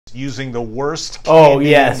using the worst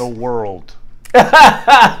candy in the world.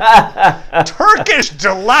 Turkish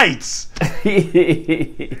delights.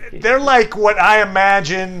 They're like what I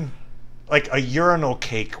imagine like a urinal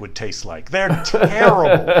cake would taste like. They're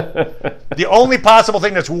terrible. The only possible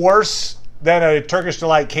thing that's worse than a Turkish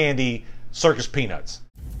delight candy, circus peanuts.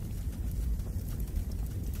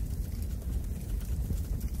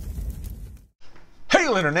 Hey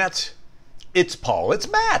Internet, it's Paul, it's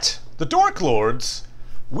Matt, the Dork Lords.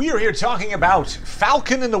 We are here talking about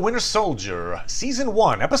Falcon and the Winter Soldier, Season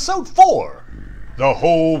 1, Episode 4. The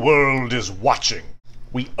whole world is watching.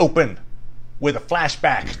 We open with a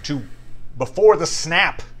flashback to before the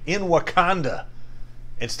snap in Wakanda.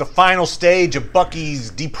 It's the final stage of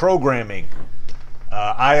Bucky's deprogramming.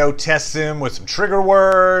 Io tests him with some trigger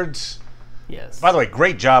words. Yes. By the way,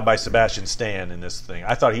 great job by Sebastian Stan in this thing.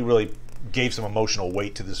 I thought he really gave some emotional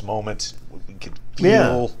weight to this moment. We could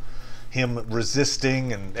feel him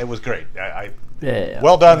resisting, and it was great.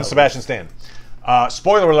 Well done, Sebastian Stan.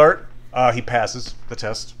 Spoiler alert, he passes the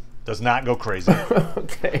test. Does not go crazy.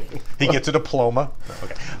 Okay. He gets a diploma.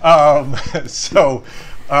 Okay.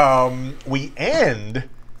 We end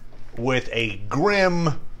with a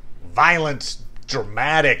grim, violent,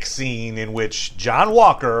 dramatic scene in which John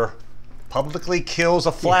Walker publicly kills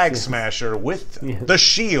a flag smasher with the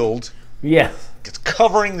shield. Yes. It's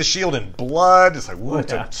covering the shield in blood. It's like, whoa,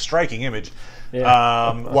 it's a striking image.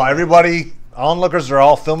 Yeah. While everybody, onlookers are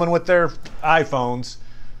all filming with their iPhones.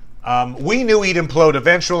 We knew he'd implode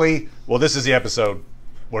eventually. Well, this is the episode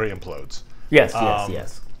where he implodes. Yes,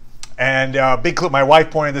 yes. And big clue, my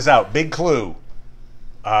wife pointed this out. Big clue,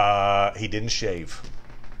 he didn't shave.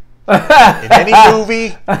 In any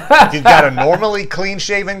movie, if you've got a normally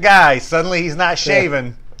clean-shaven guy, suddenly he's not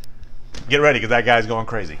shaven. Get ready, because that guy's going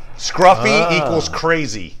crazy. Scruffy equals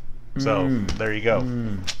crazy. So there you go. She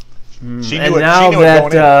knew it. She knew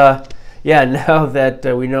it going in. Now that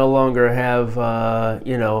we no longer have,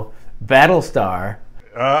 Battlestar.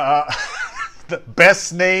 The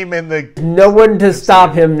best name in the... No one to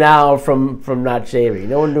stop him now from not shaving.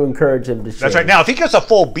 No one to encourage him to shave. That's right. Now, if he gets a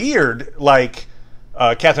full beard, like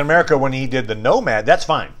Captain America when he did the Nomad, that's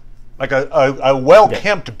fine. Like a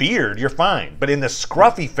well-kempt beard, you're fine. But in the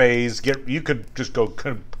scruffy phase, you could just go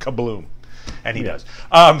kabloom. And he does.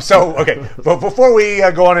 Okay. But before we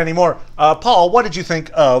go on anymore, Paul, what did you think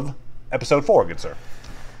of Episode 4, good sir?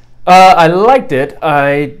 I liked it.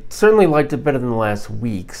 I certainly liked it better than last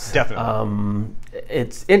week's. Definitely.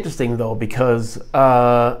 It's interesting, though, because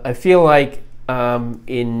I feel like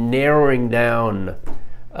in narrowing down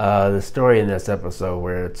the story in this episode,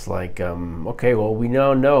 where it's like, okay, well, we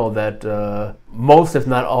now know that most, if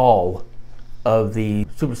not all, of the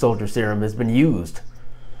super soldier serum has been used.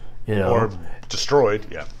 Or destroyed,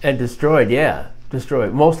 And destroyed,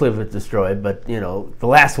 destroyed. Mostly of it destroyed, but the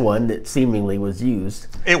last one that seemingly was used.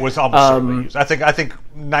 It was almost certainly used. I think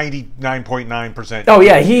 99.9%. Oh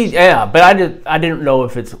yeah, but I didn't know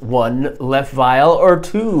if it's one left vial or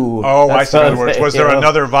two. Oh, I see. In other words, was there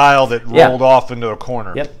another vial that rolled off into a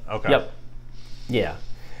corner? Yep. Okay. Yep. Yeah.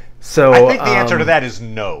 So I think the answer to that is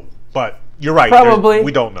no. But you're right. Probably.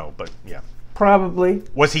 We don't know, but yeah. Probably.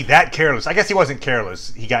 Was he that careless? I guess he wasn't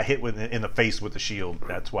careless. He got hit in the face with the shield.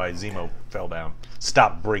 That's why Zemo fell down.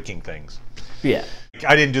 Stopped breaking things. Yeah.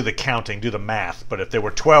 I didn't do the counting, do the math, but if there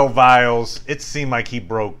were 12 vials, it seemed like he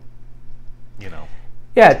broke,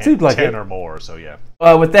 it seemed like 10 or more, so yeah.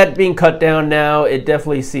 With that being cut down now, it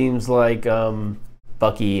definitely seems like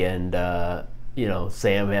Bucky and,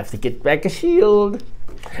 Sam have to get back a shield.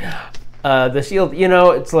 The shield,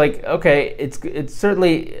 it's like, okay, it's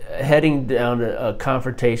certainly heading down a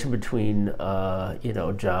confrontation between,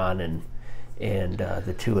 John and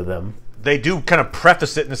the two of them. They do kind of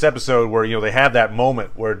preface it in this episode where, they have that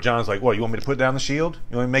moment where John's like, well, you want me to put down the shield?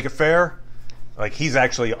 You want me to make it fair? Like, he's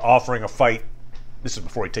actually offering a fight. This is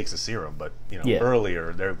before he takes the serum, but,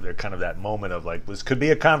 earlier, they're kind of that moment of, like, this could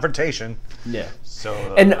be a confrontation. Yeah.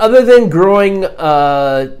 So, and other than growing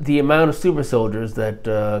the amount of super soldiers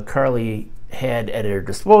that Carly had at her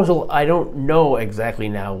disposal, I don't know exactly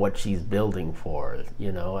now what she's building for.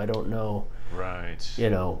 I don't know. Right.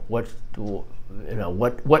 What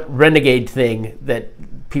renegade thing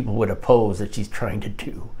that people would oppose that she's trying to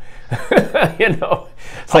do.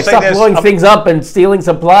 It's like, stop blowing things up and stealing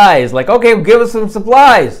supplies. Like, okay, give us some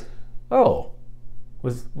supplies. Oh,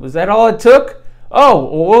 was that all it took? Oh,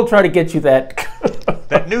 well, we'll try to get you that.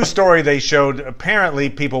 That news story they showed, apparently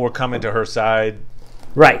people were coming to her side.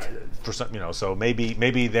 Right. For some, so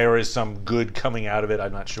maybe there is some good coming out of it.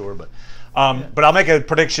 I'm not sure, but I'll make a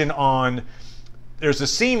prediction on. There's a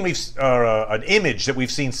scene an image that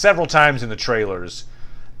we've seen several times in the trailers,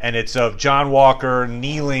 and it's of John Walker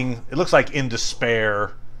kneeling, it looks like in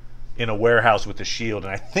despair, in a warehouse with the shield.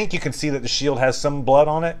 And I think you can see that the shield has some blood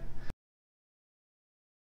on it.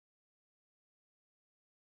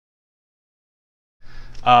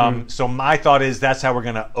 So my thought is that's how we're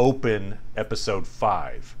going to open episode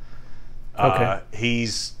 5. Okay.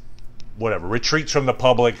 He's, retreats from the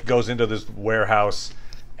public, goes into this warehouse,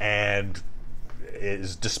 and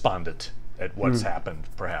is despondent at what's happened,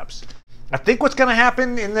 perhaps. I think what's going to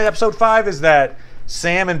happen in the episode 5 is that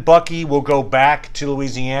Sam and Bucky will go back to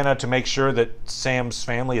Louisiana to make sure that Sam's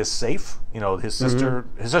family is safe. His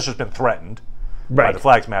sister's been threatened by the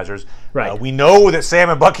Flag Smashers. Right. We know that Sam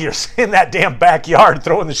and Bucky are in that damn backyard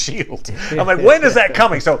throwing the shield. I'm like, when is that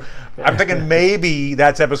coming? So I'm thinking maybe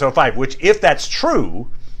that's episode 5, which if that's true,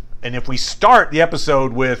 and if we start the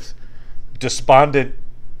episode with despondent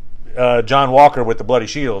John Walker with the bloody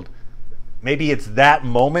shield, maybe it's that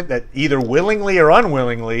moment that either willingly or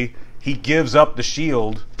unwillingly he gives up the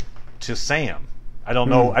shield to Sam. I don't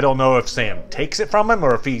know. I don't know if Sam takes it from him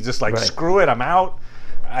or if he's just like, screw it, I'm out.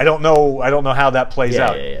 I don't know how that plays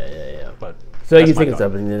out. Yeah. But so you think it's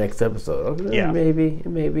up in the next episode? Okay, yeah,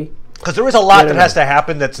 maybe. Because there is a lot that has to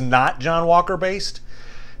happen that's not John Walker based,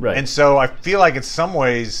 right? And so I feel like in some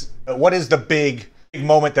ways, what is the big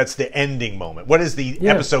moment that's the ending moment? What is the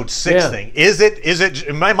episode 6 thing? Is it?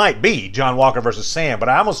 It might be John Walker versus Sam, but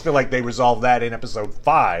I almost feel like they resolve that in episode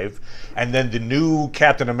 5, and then the new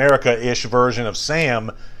Captain America-ish version of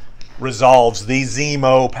Sam resolves the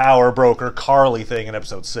Zemo power broker Carly thing in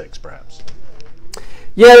episode 6, perhaps.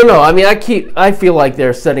 Yeah, I don't know. I mean, I feel like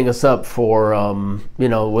they're setting us up for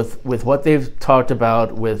with what they've talked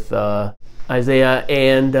about with Isaiah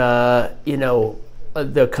and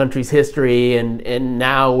the country's history, and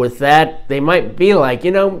now with that, they might be like,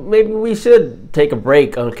 maybe we should take a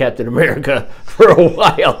break on Captain America for a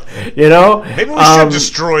while, Maybe we should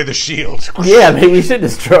destroy the shield. Yeah, maybe we should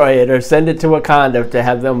destroy it or send it to Wakanda to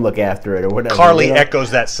have them look after it or whatever. Carly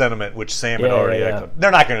echoes that sentiment, which Sam had already echoed.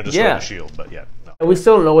 They're not going to destroy the shield, but yeah. No. We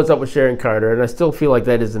still don't know what's up with Sharon Carter, and I still feel like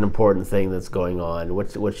that is an important thing that's going on.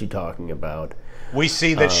 What's she talking about? We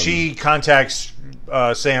see that she contacts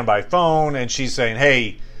Sam by phone, and she's saying,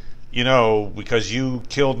 hey, because you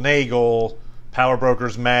killed Nagel, Power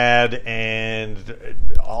Broker's mad, and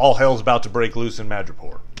all hell's about to break loose in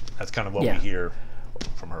Madripoor. That's kind of what we hear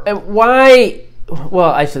from her. And why,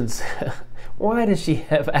 I should say, why does she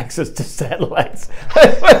have access to satellites?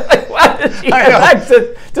 Why does she have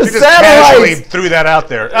access to she just satellites? casually threw that out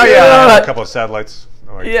there. Oh, yeah, I have a couple of satellites.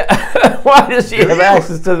 Why does she have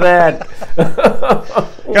access to that?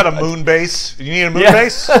 Got a moon base. You need a moon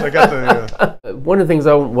base? I got the. One of the things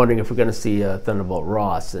I'm wondering if we're going to see Thunderbolt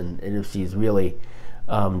Ross, and if she's really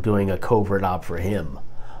doing a covert op for him.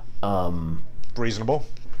 Reasonable.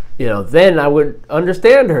 Then I would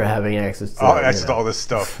understand her having access to all this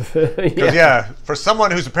stuff. Because for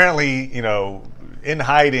someone who's apparently in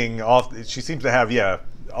hiding, she seems to have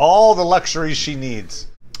all the luxuries she needs.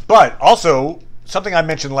 But also, something I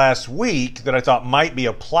mentioned last week that I thought might be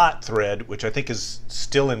a plot thread, which I think is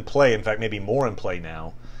still in play, in fact maybe more in play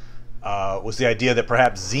now, was the idea that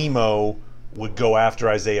perhaps Zemo would go after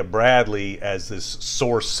Isaiah Bradley as this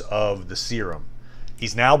source of the serum.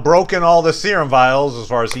 He's now broken all the serum vials as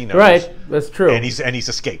far as he knows. Right, that's true. And he's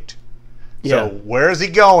escaped. So where is he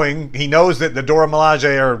going? He knows that the Dora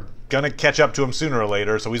Milaje are going to catch up to him sooner or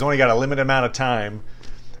later, so he's only got a limited amount of time.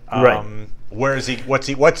 Right. Where is he?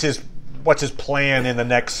 What's his plan in the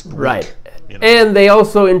next week? Right. And they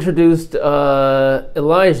also introduced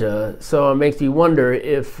Elijah, so it makes you wonder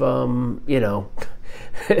if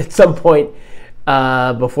at some point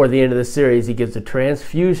before the end of the series he gives a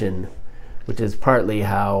transfusion, which is partly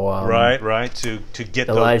how right to get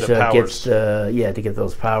Elijah the powers. Gets to get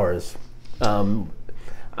those powers.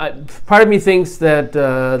 Part of me thinks that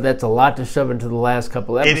that's a lot to shove into the last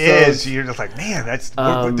couple episodes. It is. You're just like, man, that's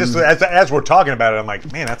as we're talking about it. I'm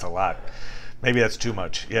like, man, that's a lot. Maybe that's too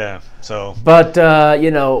much. Yeah. So. But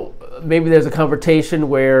maybe there's a confrontation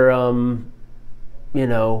where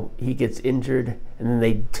he gets injured, and then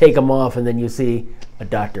they take him off, and then you see a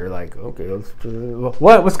doctor like, okay,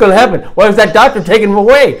 what's going to happen? Why is that doctor taking him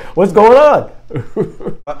away? What's going on?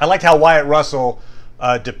 I liked how Wyatt Russell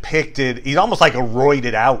depicted. He's almost like a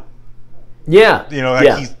roided out. Yeah.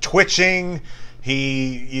 He's twitching.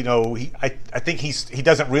 I think he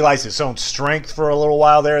doesn't realize his own strength for a little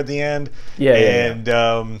while there at the end.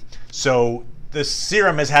 So the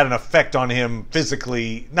serum has had an effect on him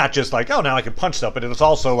physically, not just like, oh, now I can punch stuff, but it's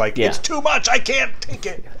also like, it's too much, I can't take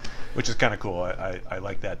it, which is kind of cool. I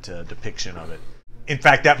like that depiction of it. In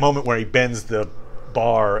fact, that moment where he bends the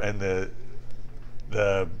bar and the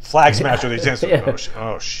flag smasher. They tends to, Yeah.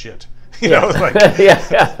 oh shit, you know, it's like,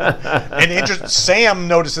 and Sam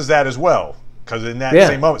notices that as well, because in that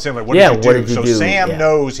same moment, Sam's like, "What did you do?" So Sam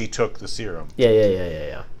knows he took the serum.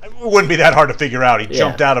 Yeah. It wouldn't be that hard to figure out. He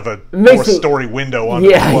jumped out of a fourth-story window on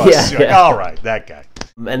the bus. You're like, all right, that guy.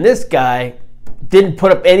 And this guy didn't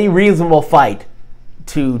put up any reasonable fight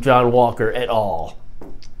to John Walker at all.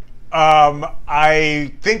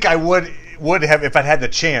 I think I would have, if I'd had the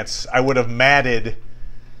chance, I would have matted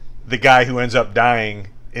the guy who ends up dying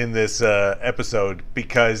in this episode,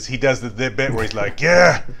 because he does the bit where he's like,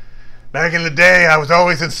 "Yeah, back in the day, I was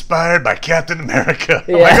always inspired by Captain America."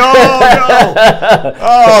 I'm like, "Oh no!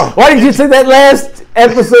 Oh, why did you say that last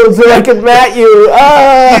episode so I could mat you?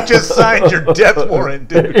 You just signed your death warrant,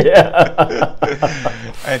 dude."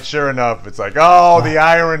 And sure enough, it's like, oh, the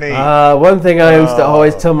irony. One thing I used to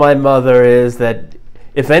always tell my mother is that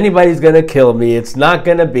if anybody's going to kill me, it's not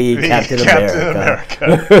going to be Captain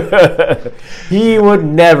America. He would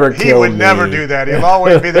never kill me. He would never do that. He'll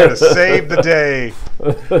always be there to save the day.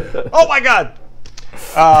 Oh, my God.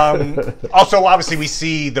 Also, obviously, we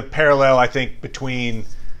see the parallel, I think, between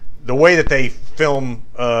the way that they film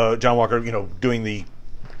John Walker, you know, doing the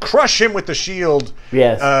crush him with the shield,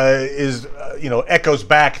 echoes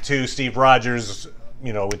back to Steve Rogers,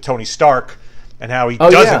 you know, with Tony Stark, and how he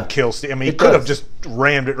doesn't kill Steve. I mean, he could have just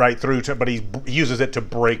rammed it right through, but he uses it to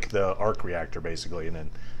break the arc reactor, basically, and then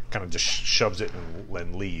kind of just shoves it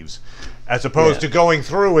and leaves, as opposed to going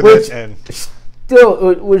through with it and...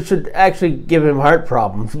 Still, we should actually give him heart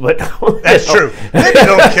problems, but... That's true. Maybe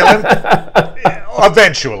don't kill him.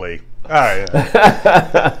 Eventually. All right.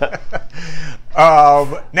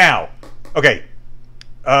 Now, okay.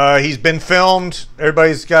 He's been filmed.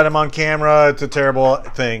 Everybody's got him on camera. It's a terrible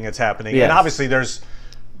thing that's happening. Yes. And obviously there's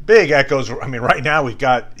big echoes. I mean, right now we've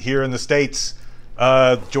got here in the States,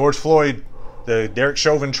 George Floyd, the Derek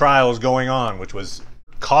Chauvin trial is going on, which was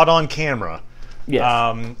caught on camera.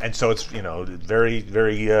 Yes. And so it's, you know, very,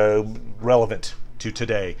 very relevant to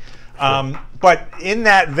today. But in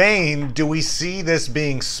that vein, do we see this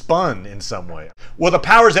being spun in some way? Will the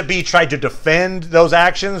powers that be try to defend those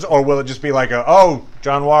actions, or will it just be like, oh,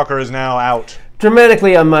 John Walker is now out?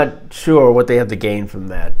 Dramatically, I'm not sure what they have to gain from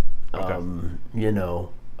that. Okay. You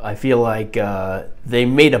know, I feel like they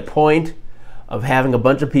made a point of having a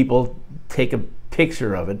bunch of people take a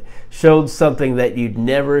picture of it, showed something that you'd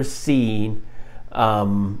never seen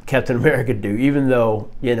Captain America do, even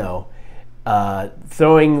though, you know,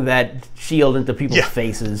 throwing that shield into people's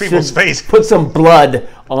faces. Put some blood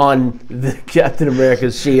on the Captain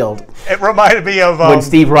America's shield. It reminded me of... when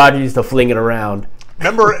Steve Rogers used to fling it around.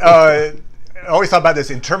 Remember, I always thought about this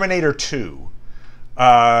in Terminator 2. You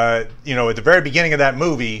know, at the very beginning of that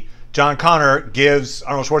movie, John Connor gives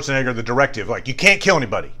Arnold Schwarzenegger the directive, like, you can't kill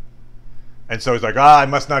anybody. And so he's like, I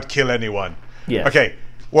must not kill anyone. Yeah. Okay,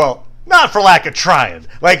 well... Not for lack of trying.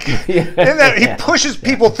 Like, in that, he pushes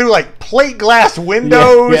people through, like, plate glass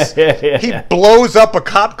windows. He blows up a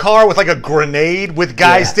cop car with, like, a grenade with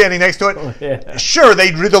guys standing next to it. Sure, they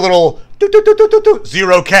do the little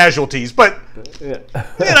 0 casualties. But, you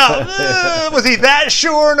know, was he that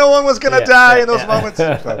sure no one was going to die in those moments?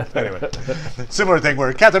 So, anyway, similar thing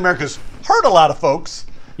where Captain America's hurt a lot of folks.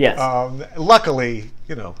 Yes. Luckily,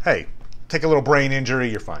 you know, hey, take a little brain injury,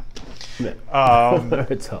 you're fine.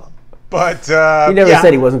 It's all. But he never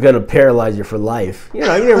said he wasn't going to paralyze you for life. You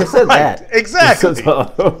know, he never said that. Exactly.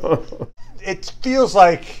 It feels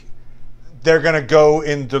like they're going to go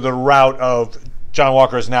into the route of John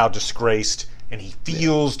Walker is now disgraced, and he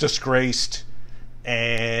feels disgraced,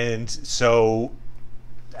 and so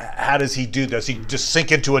how does he do? Does he just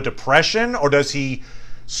sink into a depression, or does he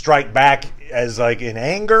strike back as like in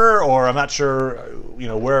anger, or I'm not sure, you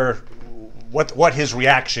know, what his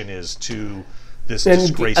reaction is to this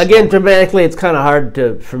disgrace. Again, dramatically, it's kind of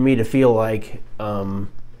hard for me to feel like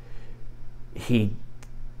he,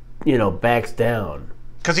 you know, backs down.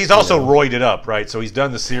 Because he's also roided up, right? So he's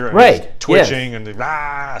done the serum, right? Twitching and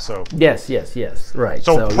so. Yes, right.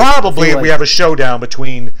 So probably we have a showdown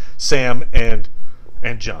between Sam and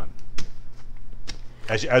John.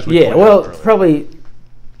 As we pointed out earlier. Probably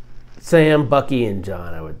Sam, Bucky, and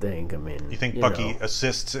John, I would think. I mean, you think Bucky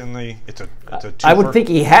assists in the? It's a twofer? I would think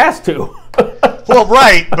he has to. Well,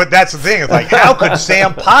 right, but that's the thing. It's like, how could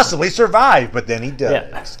Sam possibly survive? But then he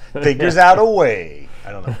does. Figures out a way.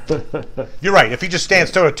 I don't know. You're right. If he just stands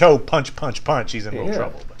toe to toe, punch, he's in real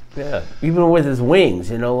trouble. But. Even with his wings,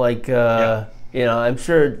 you know, like you know, I'm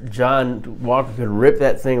sure John Walker could rip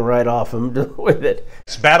that thing right off him with it.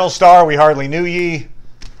 It's Battlestar, we hardly knew ye.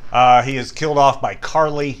 He is killed off by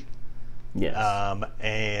Carly. Yes.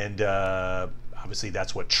 And obviously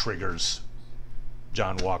that's what triggers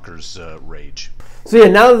John Walker's rage. So yeah,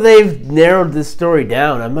 now that they've narrowed this story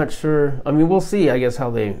down, I'm not sure. I mean, we'll see, I guess, how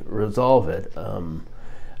they resolve it.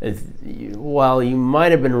 While you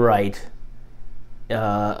might have been right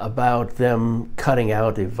about them cutting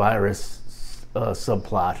out a virus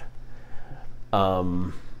subplot,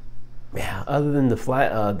 yeah, other than the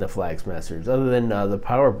Flag Smashers, other than the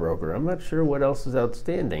Power Broker, I'm not sure what else is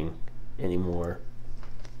outstanding anymore.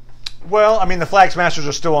 Well, I mean, the Flag Smashers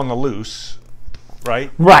are still on the loose,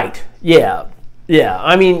 right? Right. Yeah. Yeah.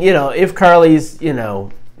 I mean, if Carly's,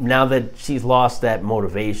 now that she's lost that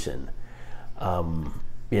motivation, I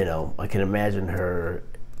can imagine her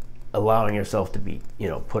allowing herself to be,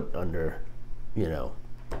 put under,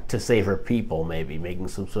 to save her people, maybe making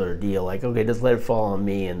some sort of deal like, okay, just let it fall on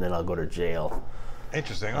me, and then I'll go to jail.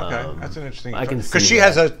 Interesting. Okay, that's an interesting. I can see because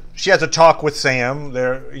she has a talk with Sam.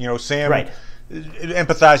 There, Sam right.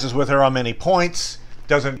 empathizes with her on many points.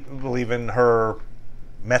 Doesn't believe in her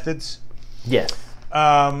methods. Yes.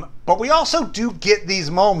 But we also do get these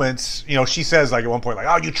moments. She says like at one point, like,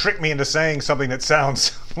 "Oh, you tricked me into saying something that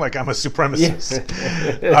sounds like I'm a supremacist."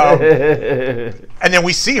 And then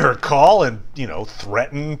we see her call and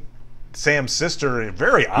threaten Sam's sister in a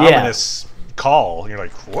very ominous call. You're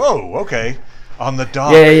like, "Whoa, okay." On the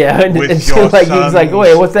dock. Yeah. And with so your like he's like,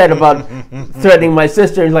 "Wait, what's that about threatening my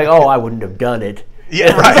sister?" And he's like, "Oh, I wouldn't have done it."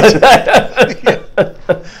 Yeah, right.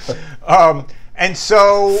 And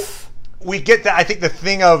so we get that. I think the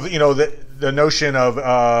thing of the notion of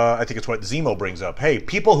I think it's what Zemo brings up. Hey,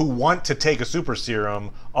 people who want to take a super serum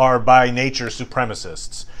are by nature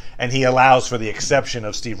supremacists, and he allows for the exception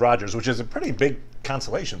of Steve Rogers, which is a pretty big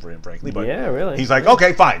consolation for him, frankly. But yeah, really. He's like,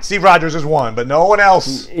 okay, fine. Steve Rogers is one, but no one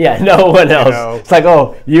else. Yeah, no one else. It's like,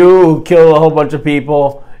 oh, you kill a whole bunch of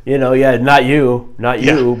people. Yeah, not you,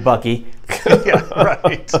 Bucky. Yeah,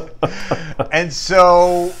 right. And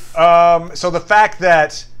so, so the fact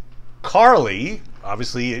that Carly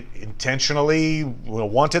obviously intentionally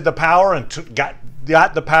wanted the power and got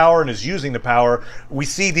the power and is using the power, we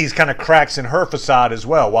see these kind of cracks in her facade as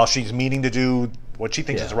well. While she's meaning to do what she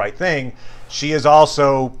thinks is the right thing, she is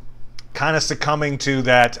also kind of succumbing to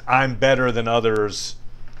that I'm better than others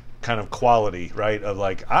kind of quality, right? Of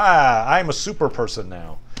like, I'm a super person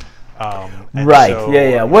now. Right. So,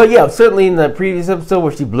 yeah. Well, yeah. Certainly in the previous episode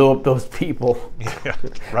where she blew up those people. Yeah.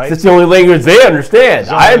 Right. That's the only language they understand.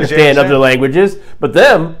 I understand other languages, but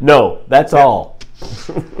them, no. That's all.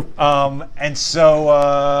 And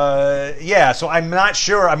so, So I'm not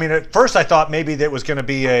sure. I mean, at first I thought maybe that was going to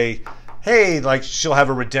be hey, like she'll have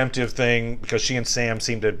a redemptive thing because she and Sam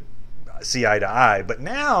seem to see eye to eye. But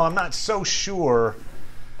now I'm not so sure.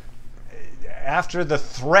 After the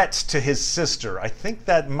threats to his sister, I think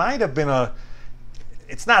that might have been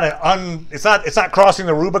it's not crossing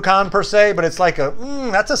the Rubicon per se, but it's like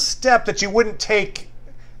that's a step that you wouldn't take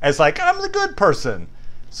as like, I'm the good person.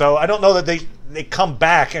 So I don't know that they come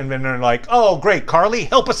back and then they're like, oh great, Carly,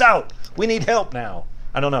 help us out. We need help now.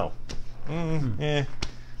 I don't know.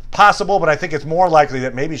 Possible, but I think it's more likely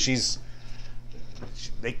that maybe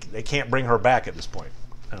they can't bring her back at this point.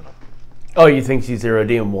 I don't know. Oh, you think she's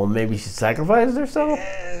irredeemable? Maybe she sacrificed herself?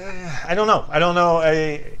 I don't know.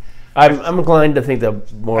 I'm inclined to think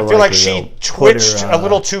that more. I feel like she twitched a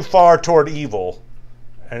little too far toward evil,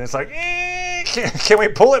 and it's like, can we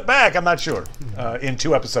pull it back? I'm not sure. In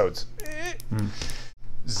 2 episodes,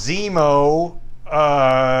 Zemo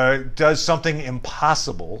does something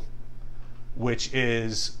impossible, which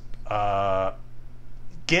is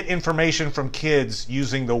get information from kids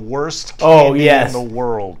using the worst candy in the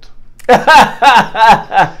world.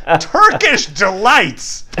 Turkish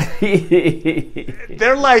delights.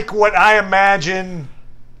 They're like what I imagine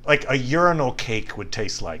like a urinal cake would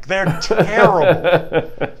taste like. They're terrible.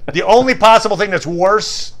 The only possible thing that's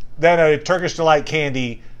worse than a Turkish delight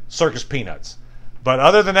candy, circus peanuts. But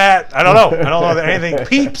other than that, I don't know. I don't know that anything.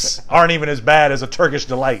 Peeps aren't even as bad as a Turkish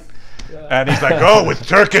delight. And he's like, oh, with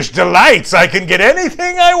Turkish delights, I can get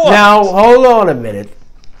anything I want. Now, hold on a minute.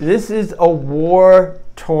 This is a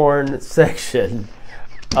war-torn section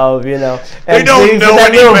of, and they don't know that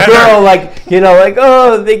any little better. Girl, like,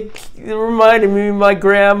 oh, they reminded me of my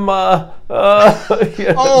grandma.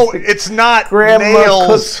 Oh, it's not grandma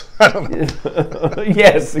nails. I don't know.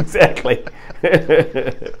 Yes, exactly.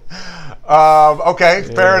 Okay,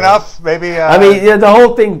 fair enough. Maybe. I mean, the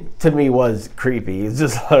whole thing to me was creepy. It's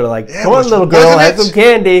just sort of like, come on, little girl, have some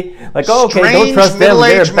candy. Like, oh, okay, don't trust them.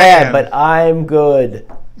 They're bad, but I'm good.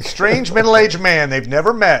 Strange middle-aged man they've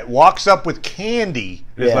never met walks up with candy.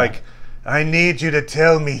 Is like, I need you to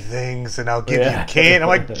tell me things, and I'll give you a cane. I'm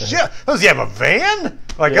like, does he have a van?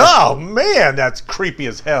 Like, oh man, that's creepy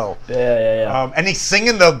as hell. Yeah. And he's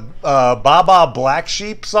singing the Baba Black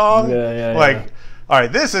Sheep song. Like, all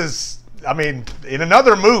right, this is. I mean, in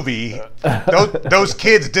another movie, those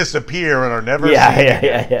kids disappear and are never seen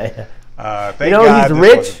again. Thank God he's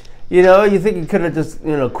rich. You think he could have just,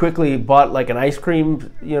 quickly bought like an ice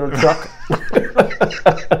cream, truck.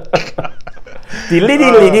 Right. I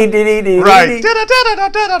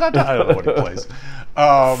don't know what he plays.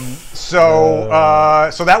 So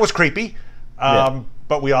that was creepy.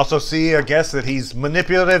 But we also see, I guess, that he's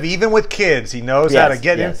manipulative even with kids. He knows how to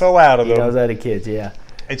get info out of them. He knows how to kids,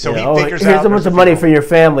 And so he figures out. Here's a bunch of money for your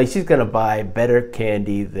family. She's gonna buy better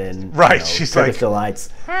candy than She's Turkish like Delights.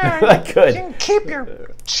 You can keep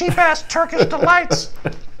your cheap ass Turkish Delights.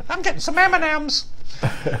 I'm getting some M&Ms.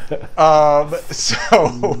 Everlasting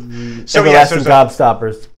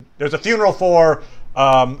gobstoppers. There's a funeral for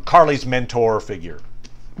Carly's mentor figure.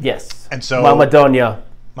 Yes. And so Mama Donya.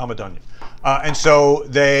 And so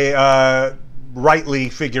they rightly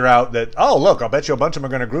figure out that, oh look, I'll bet you a bunch of them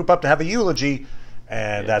are going to group up to have a eulogy.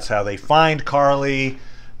 And that's how they find Carly.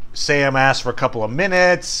 Sam asks for a couple of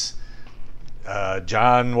minutes.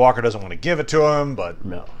 John Walker doesn't want to give it to him, but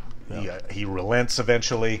he relents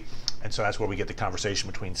eventually. And so that's where we get the conversation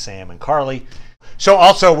between Sam and Carly. So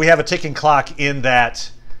also we have a ticking clock in that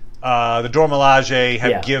the Dora Milaje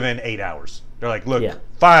have given 8 hours. They're like, look,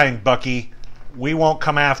 fine, Bucky. We won't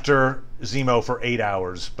come after Zemo for 8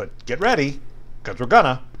 hours, but get ready, because we're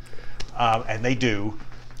gonna. And they do.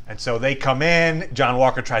 And so they come in. John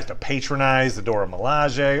Walker tries to patronize the Dora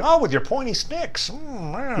Milaje. Oh, with your pointy sticks.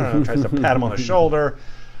 Tries to pat him on the shoulder.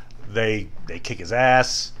 They kick his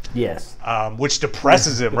ass. Yes. Which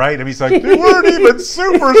depresses him, right? And he's like, they weren't even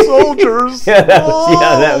super soldiers.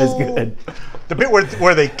 That was good. The bit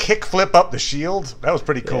where they kick flip up the shield, that was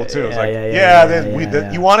pretty cool too. It was like,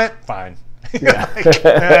 you want it? Fine. I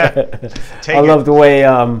love the way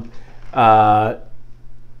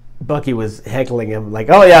Bucky was heckling him,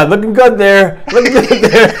 like, oh yeah, looking good there.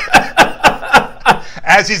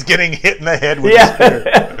 As he's getting hit in the head with his spear.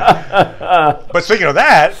 But speaking of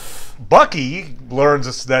that, Bucky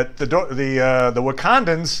learns that the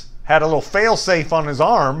Wakandans had a little fail-safe on his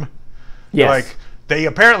arm. Yes. Like, they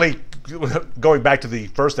apparently, going back to the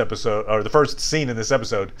first episode, or the first scene in this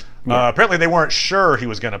episode, apparently they weren't sure he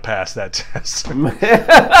was going to pass that test. Just in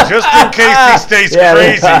case he stays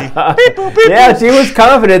crazy. Beep, boop, beep, boop. She was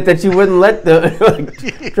confident that you wouldn't let them.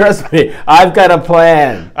 Trust me, I've got a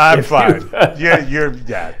plan. I'm fine.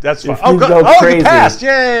 That's fine. Oh, you passed!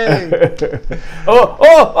 Yay! Beep,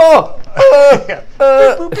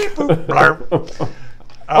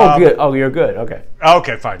 boop, good. Oh, you're good. Okay.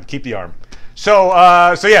 Okay, fine. Keep the arm.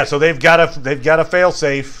 So they've got a fail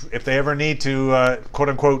safe if they ever need to quote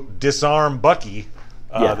unquote disarm Bucky.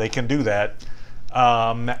 They can do that.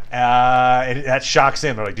 And that shocks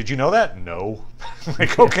him. They're like, "Did you know that?" No.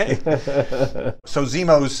 Like, okay. So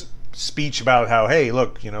Zemo's speech about how, hey,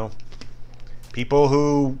 look, people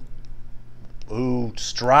who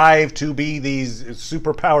strive to be these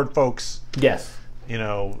superpowered folks,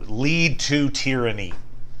 lead to tyranny.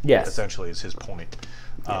 Yes, essentially is his point.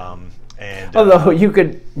 And although you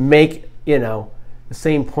could make, the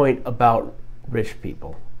same point about rich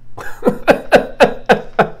people.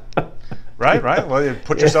 Right. Well, you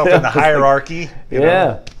put yourself in the hierarchy.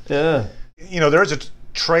 Yeah. There's a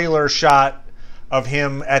trailer shot of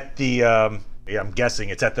him at the, I'm guessing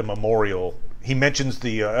it's at the memorial. He mentions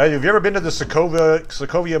the, have you ever been to the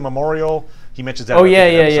Sokovia Memorial? He mentions that. Oh, yeah.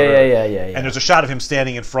 And there's a shot of him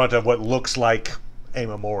standing in front of what looks like a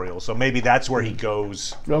memorial. So maybe that's where he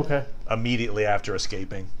goes immediately after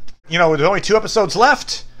escaping. There's only 2 episodes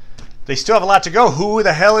left. They still have a lot to go. Who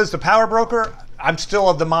the hell is the power broker? I'm still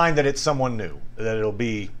of the mind that it's someone new. That it'll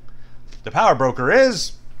be the power broker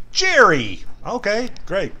is Jerry. Okay,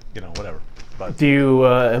 great. Whatever. But do you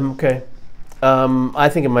okay? I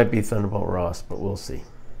think it might be Thunderbolt Ross, but we'll see.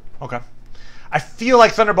 Okay. I feel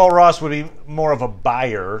like Thunderbolt Ross would be more of a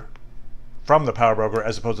buyer from the power broker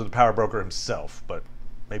as opposed to the power broker himself, but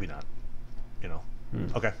maybe not.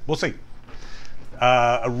 Okay, we'll see.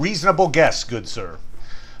 A reasonable guess, good sir.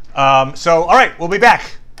 So, all right, we'll be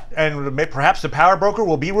back, and perhaps the power broker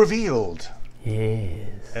will be revealed.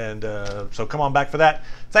 Yes. And so come on back for that.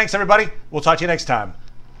 Thanks, everybody. We'll talk to you next time.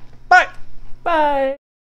 Bye. Bye.